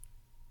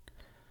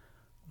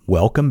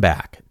Welcome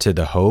back to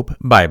the Hope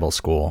Bible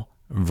School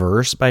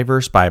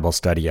verse-by-verse Bible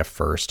study of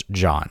 1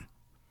 John.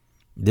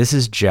 This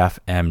is Jeff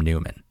M.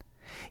 Newman.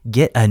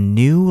 Get a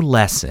new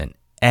lesson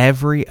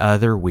every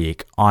other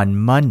week on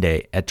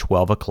Monday at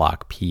 12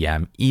 o'clock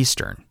p.m.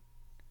 Eastern.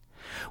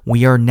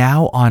 We are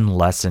now on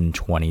Lesson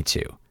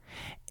 22,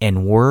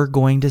 and we're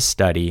going to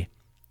study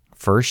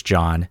 1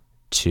 John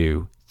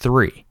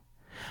 2:3.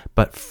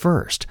 But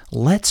first,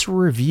 let's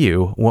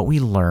review what we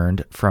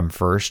learned from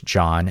 1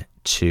 John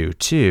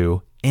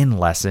 2:2 in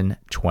Lesson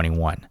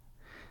 21.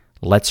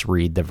 Let's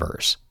read the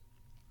verse.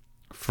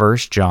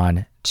 1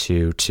 John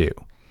 2:2.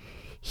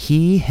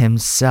 He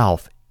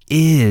himself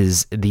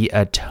is the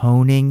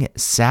atoning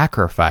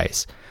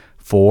sacrifice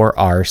for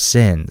our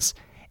sins,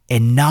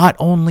 and not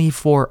only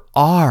for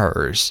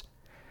ours,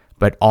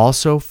 but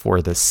also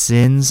for the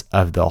sins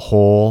of the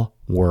whole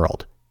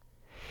world.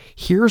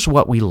 Here's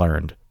what we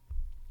learned.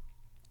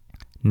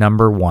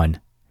 Number 1,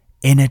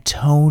 an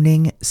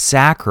atoning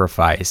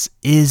sacrifice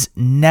is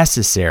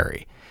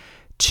necessary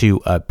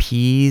to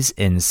appease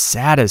and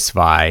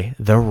satisfy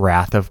the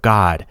wrath of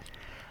God,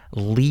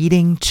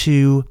 leading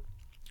to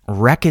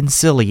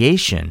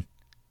reconciliation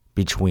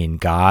between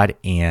God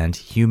and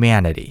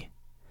humanity.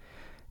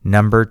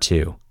 Number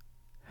 2,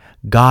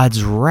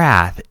 God's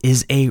wrath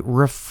is a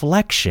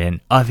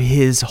reflection of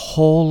his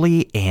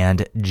holy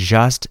and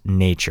just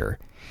nature.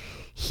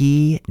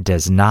 He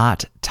does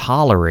not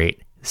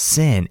tolerate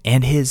sin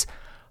and is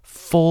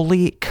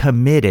fully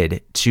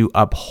committed to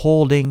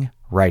upholding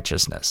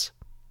righteousness.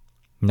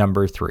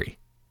 Number 3,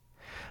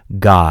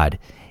 God,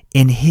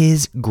 in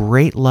his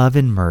great love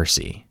and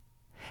mercy,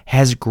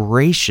 has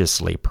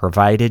graciously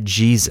provided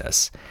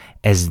Jesus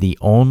as the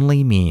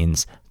only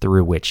means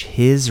through which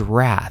his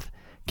wrath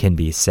can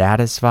be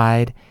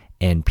satisfied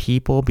and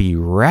people be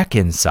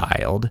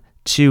reconciled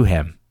to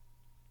him.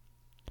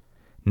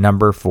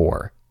 Number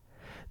 4,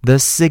 the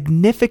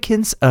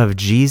significance of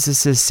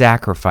Jesus'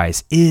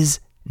 sacrifice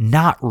is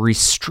not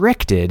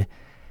restricted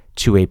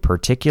to a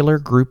particular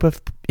group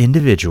of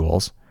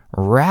individuals.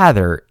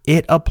 Rather,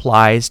 it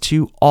applies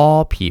to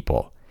all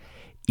people,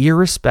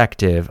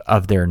 irrespective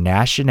of their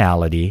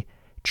nationality,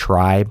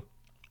 tribe,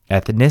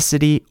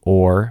 ethnicity,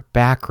 or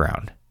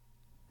background.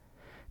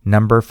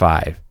 Number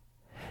 5,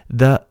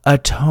 the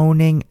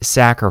atoning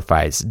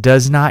sacrifice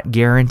does not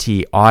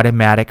guarantee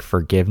automatic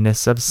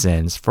forgiveness of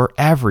sins for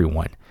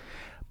everyone,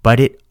 but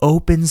it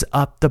opens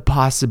up the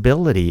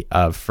possibility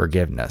of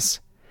forgiveness.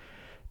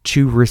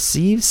 To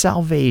receive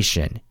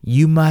salvation,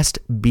 you must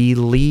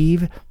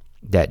believe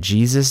that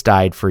Jesus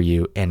died for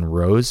you and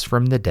rose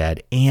from the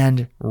dead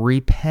and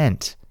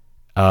repent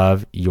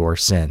of your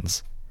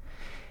sins.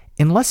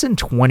 In Lesson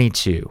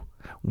 22,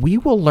 we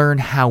will learn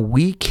how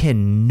we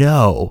can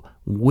know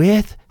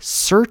with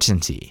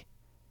certainty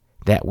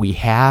that we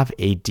have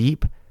a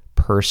deep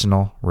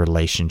personal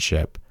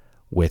relationship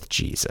with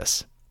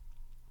Jesus.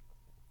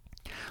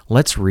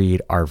 Let's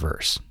read our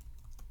verse.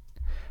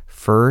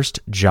 1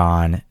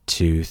 John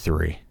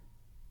 2:3.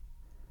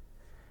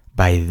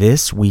 By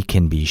this we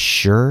can be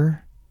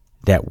sure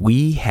that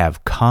we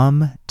have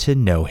come to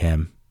know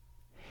him,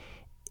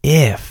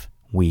 if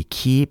we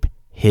keep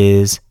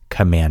his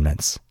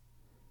commandments.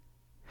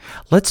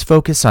 Let's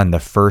focus on the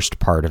first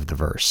part of the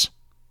verse.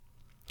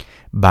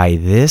 By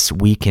this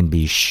we can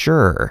be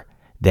sure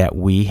that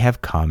we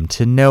have come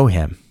to know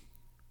him.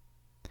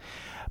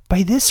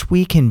 By this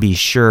we can be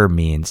sure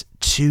means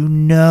to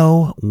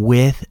know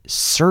with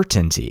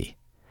certainty,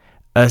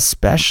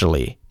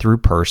 especially through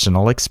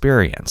personal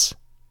experience.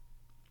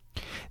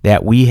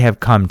 That we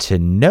have come to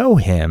know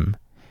him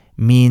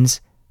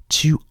means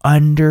to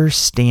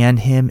understand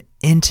him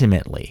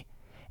intimately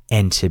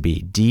and to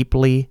be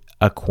deeply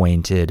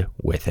acquainted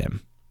with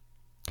him.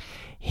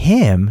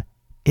 Him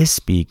is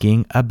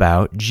speaking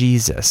about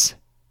Jesus.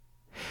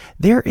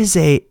 There is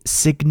a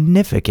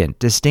significant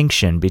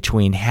distinction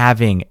between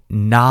having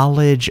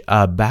knowledge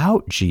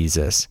about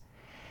Jesus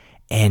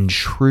and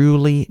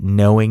truly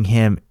knowing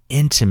him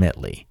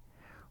intimately,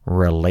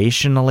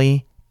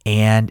 relationally,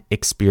 and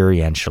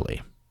experientially.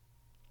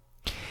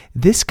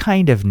 This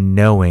kind of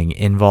knowing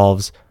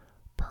involves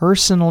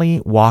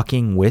personally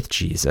walking with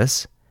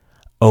Jesus,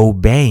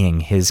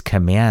 obeying his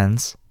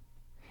commands,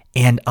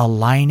 and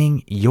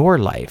aligning your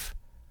life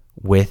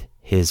with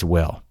his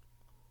will.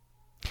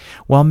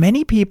 While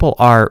many people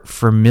are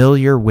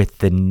familiar with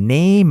the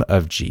name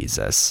of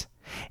Jesus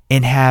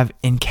and have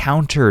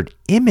encountered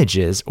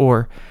images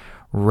or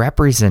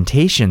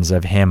representations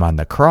of him on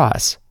the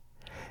cross,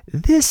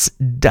 this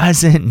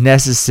doesn't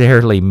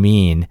necessarily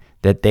mean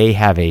that they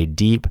have a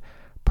deep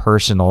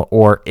personal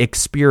or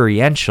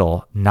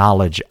experiential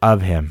knowledge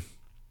of him.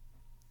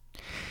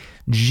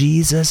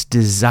 Jesus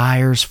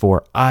desires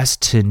for us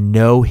to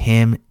know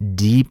him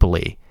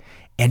deeply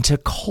and to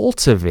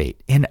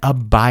cultivate an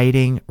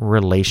abiding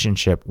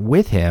relationship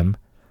with him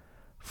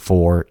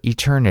for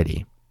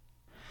eternity.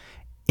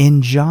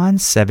 In John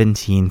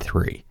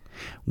 17:3,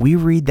 we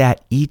read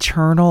that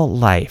eternal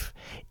life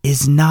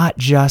is not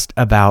just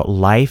about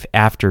life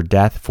after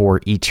death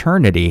for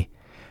eternity,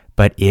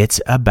 but it's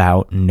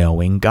about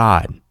knowing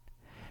God.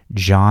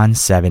 John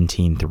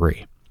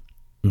 17:3.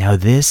 Now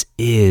this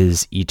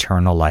is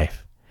eternal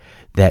life,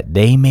 that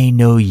they may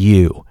know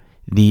you,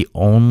 the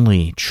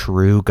only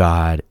true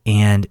God,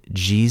 and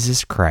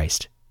Jesus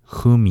Christ,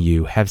 whom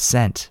you have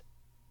sent.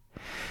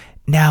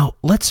 Now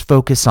let's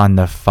focus on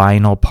the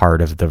final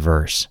part of the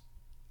verse.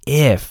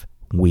 If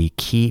we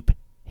keep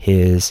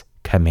his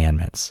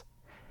commandments.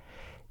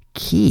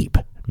 Keep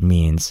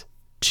means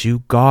to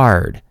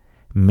guard,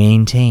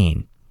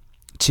 maintain,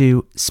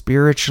 to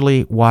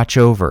spiritually watch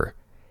over,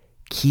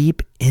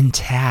 keep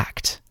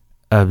intact,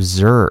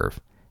 observe,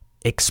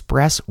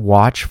 express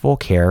watchful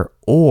care,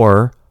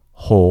 or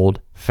hold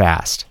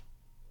fast.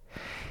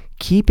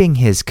 Keeping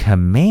his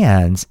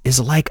commands is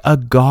like a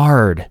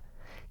guard,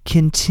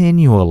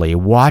 continually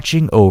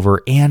watching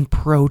over and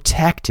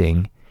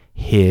protecting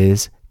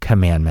his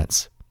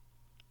commandments.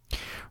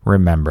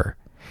 Remember,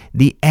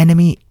 the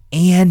enemy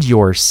and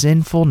your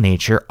sinful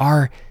nature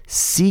are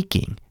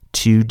seeking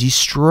to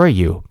destroy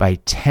you by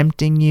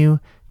tempting you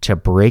to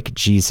break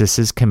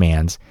Jesus'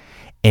 commands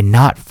and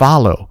not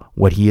follow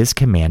what he is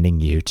commanding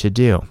you to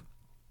do.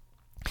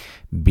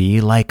 Be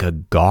like a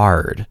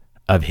guard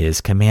of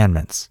his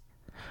commandments.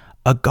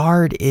 A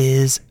guard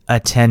is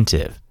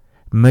attentive,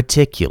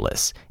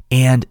 meticulous,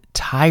 and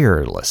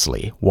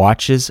tirelessly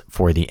watches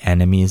for the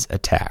enemy's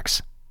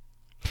attacks.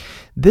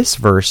 This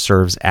verse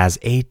serves as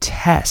a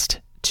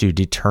test to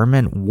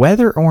determine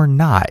whether or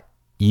not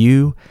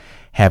you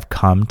have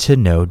come to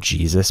know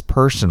Jesus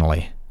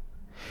personally.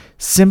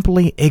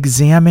 Simply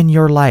examine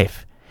your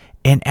life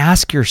and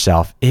ask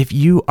yourself if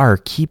you are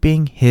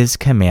keeping his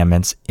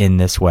commandments in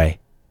this way.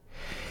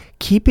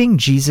 Keeping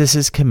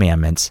Jesus'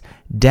 commandments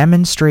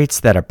demonstrates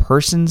that a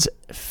person's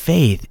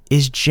faith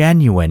is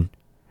genuine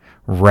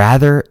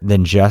rather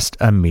than just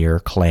a mere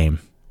claim.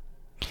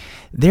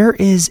 There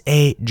is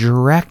a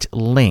direct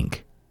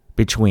link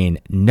between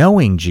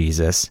knowing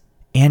Jesus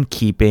and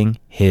keeping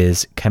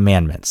his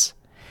commandments.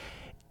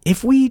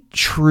 If we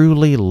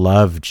truly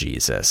love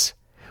Jesus,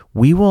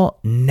 we will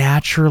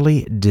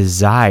naturally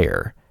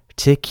desire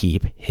to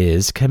keep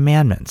his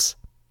commandments.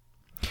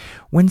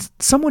 When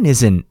someone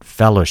is in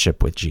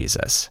fellowship with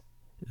Jesus,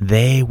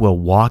 they will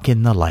walk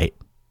in the light,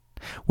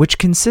 which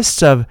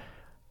consists of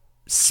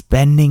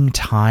spending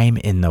time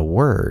in the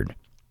Word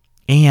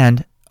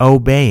and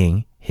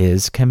obeying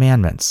his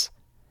commandments.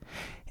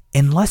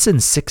 In lesson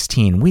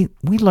 16, we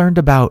learned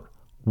about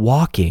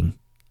walking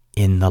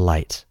in the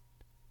light.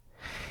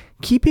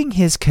 Keeping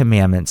his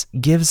commandments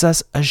gives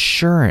us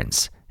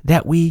assurance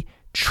that we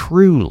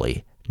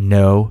truly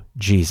know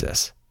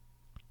Jesus.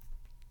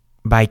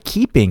 By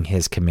keeping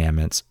his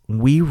commandments,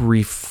 we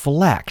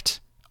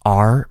reflect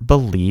our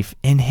belief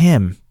in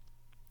him.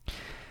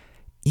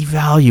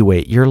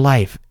 Evaluate your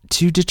life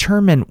to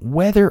determine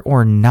whether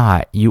or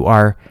not you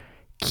are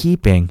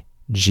keeping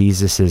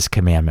Jesus'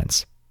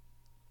 commandments.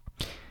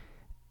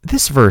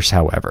 This verse,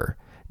 however,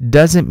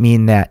 doesn't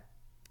mean that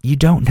you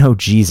don't know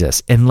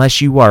Jesus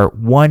unless you are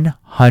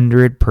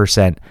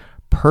 100%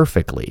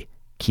 perfectly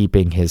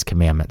keeping his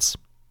commandments.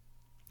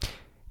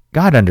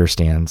 God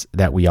understands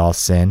that we all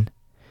sin,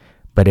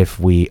 but if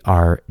we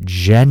are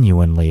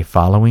genuinely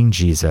following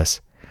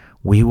Jesus,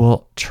 we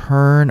will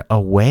turn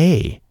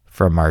away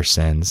from our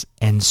sins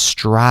and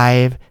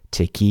strive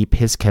to keep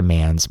his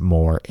commands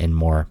more and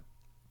more.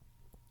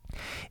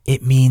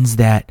 It means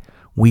that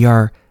we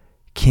are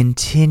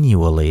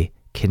continually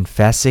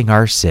confessing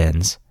our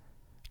sins,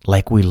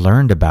 like we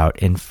learned about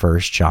in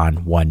 1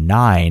 John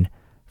 1:9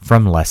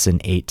 from lesson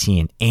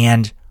 18,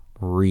 and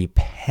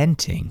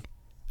repenting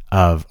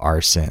of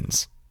our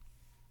sins.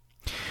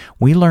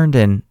 We learned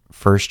in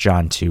 1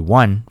 John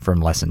 2:1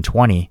 from lesson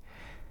 20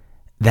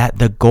 that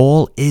the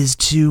goal is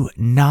to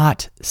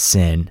not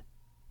sin.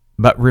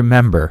 But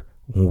remember,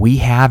 we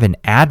have an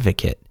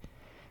advocate,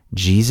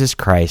 Jesus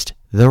Christ,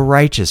 the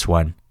righteous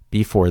one,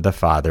 before the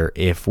Father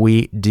if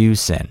we do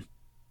sin.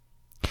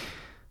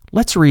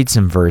 Let's read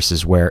some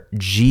verses where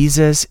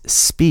Jesus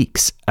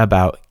speaks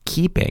about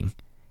keeping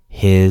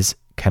his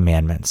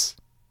commandments.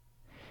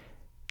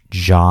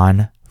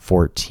 John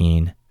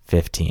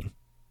 14:15.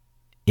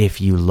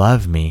 If you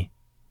love me,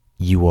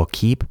 you will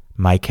keep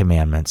my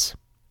commandments.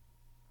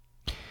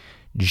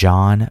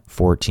 John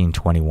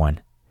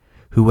 14:21.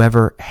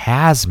 Whoever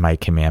has my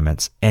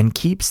commandments and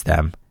keeps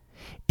them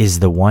is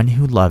the one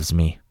who loves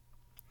me.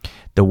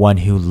 The one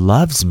who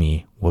loves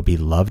me will be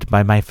loved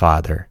by my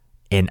Father,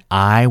 and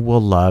I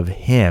will love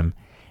him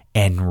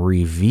and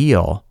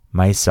reveal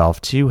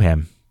myself to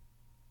him.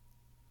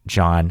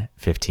 John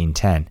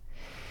 15:10.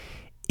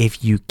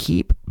 If you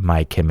keep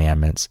my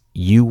commandments,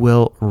 you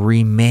will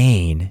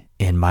remain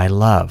in my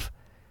love,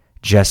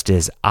 just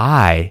as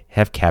I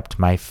have kept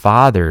my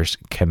Father's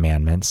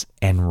commandments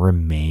and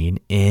remain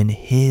in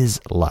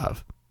his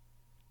love.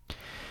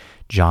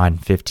 John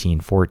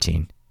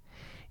 15:14.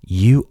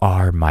 You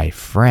are my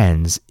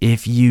friends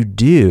if you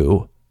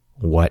do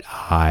what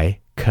I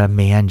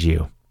command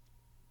you.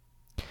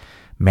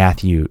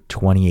 Matthew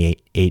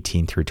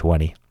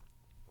 28:18-20.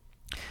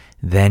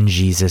 Then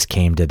Jesus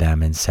came to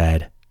them and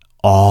said,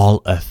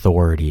 all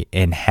authority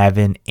in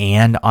heaven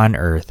and on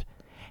earth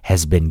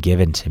has been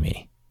given to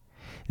me.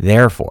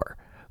 Therefore,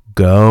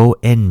 go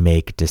and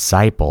make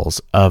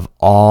disciples of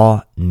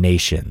all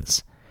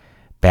nations,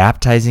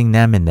 baptizing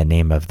them in the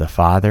name of the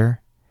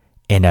Father,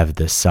 and of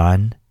the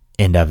Son,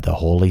 and of the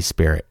Holy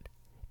Spirit,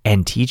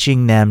 and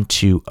teaching them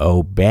to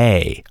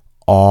obey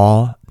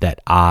all that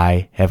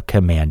I have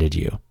commanded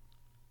you.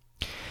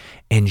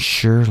 And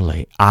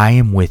surely I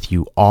am with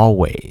you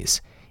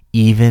always,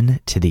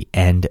 even to the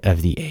end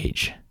of the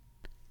age.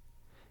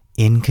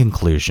 In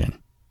conclusion,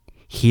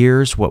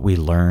 here's what we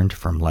learned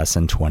from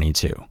Lesson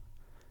 22.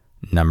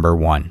 Number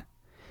 1,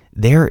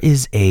 there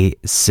is a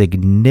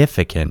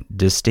significant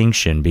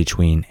distinction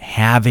between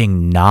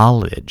having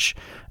knowledge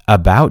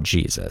about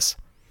Jesus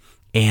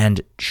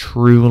and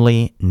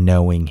truly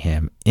knowing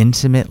him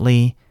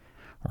intimately,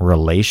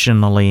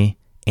 relationally,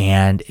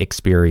 and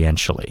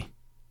experientially.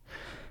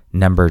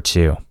 Number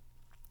 2,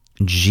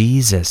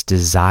 Jesus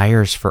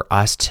desires for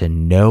us to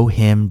know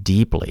him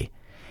deeply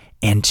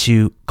and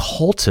to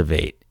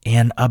cultivate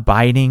an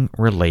abiding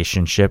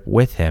relationship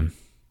with him.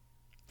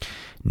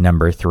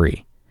 Number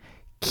 3,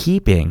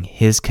 keeping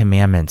his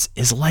commandments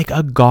is like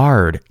a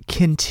guard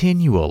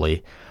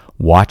continually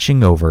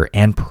watching over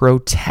and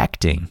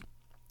protecting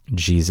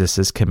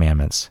Jesus'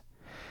 commandments.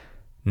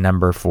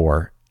 Number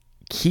 4,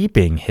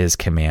 keeping his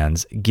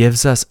commands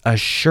gives us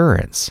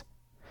assurance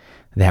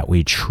that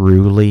we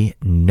truly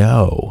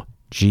know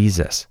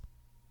Jesus.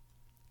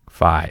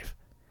 5,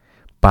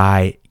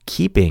 by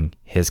keeping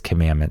his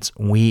commandments,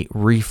 we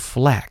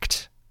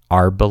reflect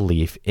our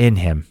belief in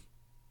him.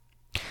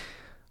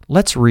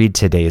 Let's read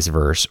today's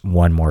verse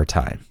one more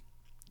time.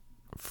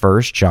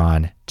 1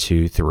 John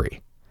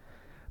 2:3.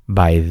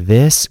 By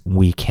this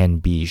we can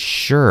be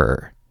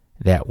sure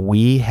that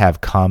we have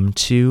come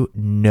to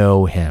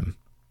know him,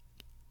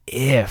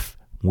 if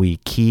we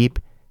keep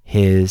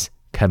his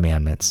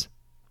commandments.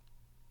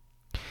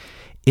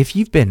 If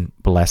you've been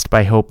blessed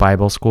by Hope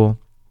Bible School,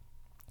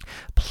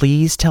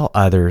 please tell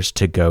others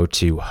to go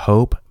to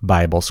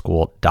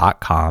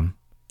hopebibleschool.com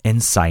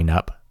and sign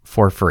up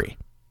for free.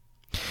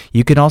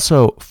 You can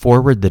also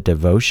forward the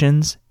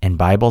devotions and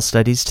Bible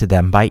studies to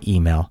them by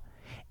email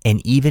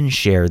and even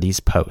share these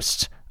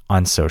posts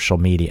on social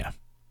media.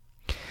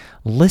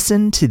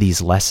 Listen to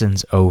these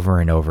lessons over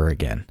and over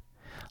again.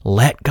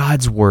 Let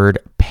God's word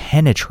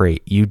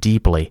penetrate you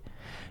deeply.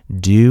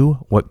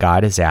 Do what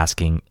God is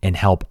asking and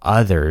help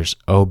others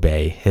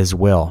obey his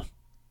will.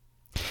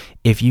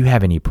 If you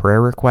have any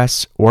prayer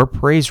requests or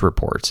praise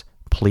reports,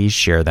 please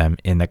share them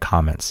in the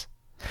comments.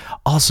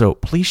 Also,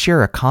 please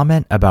share a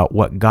comment about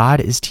what God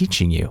is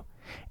teaching you,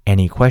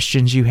 any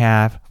questions you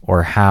have,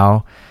 or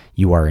how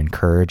you are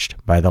encouraged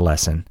by the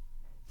lesson.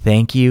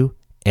 Thank you,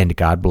 and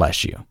God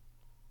bless you.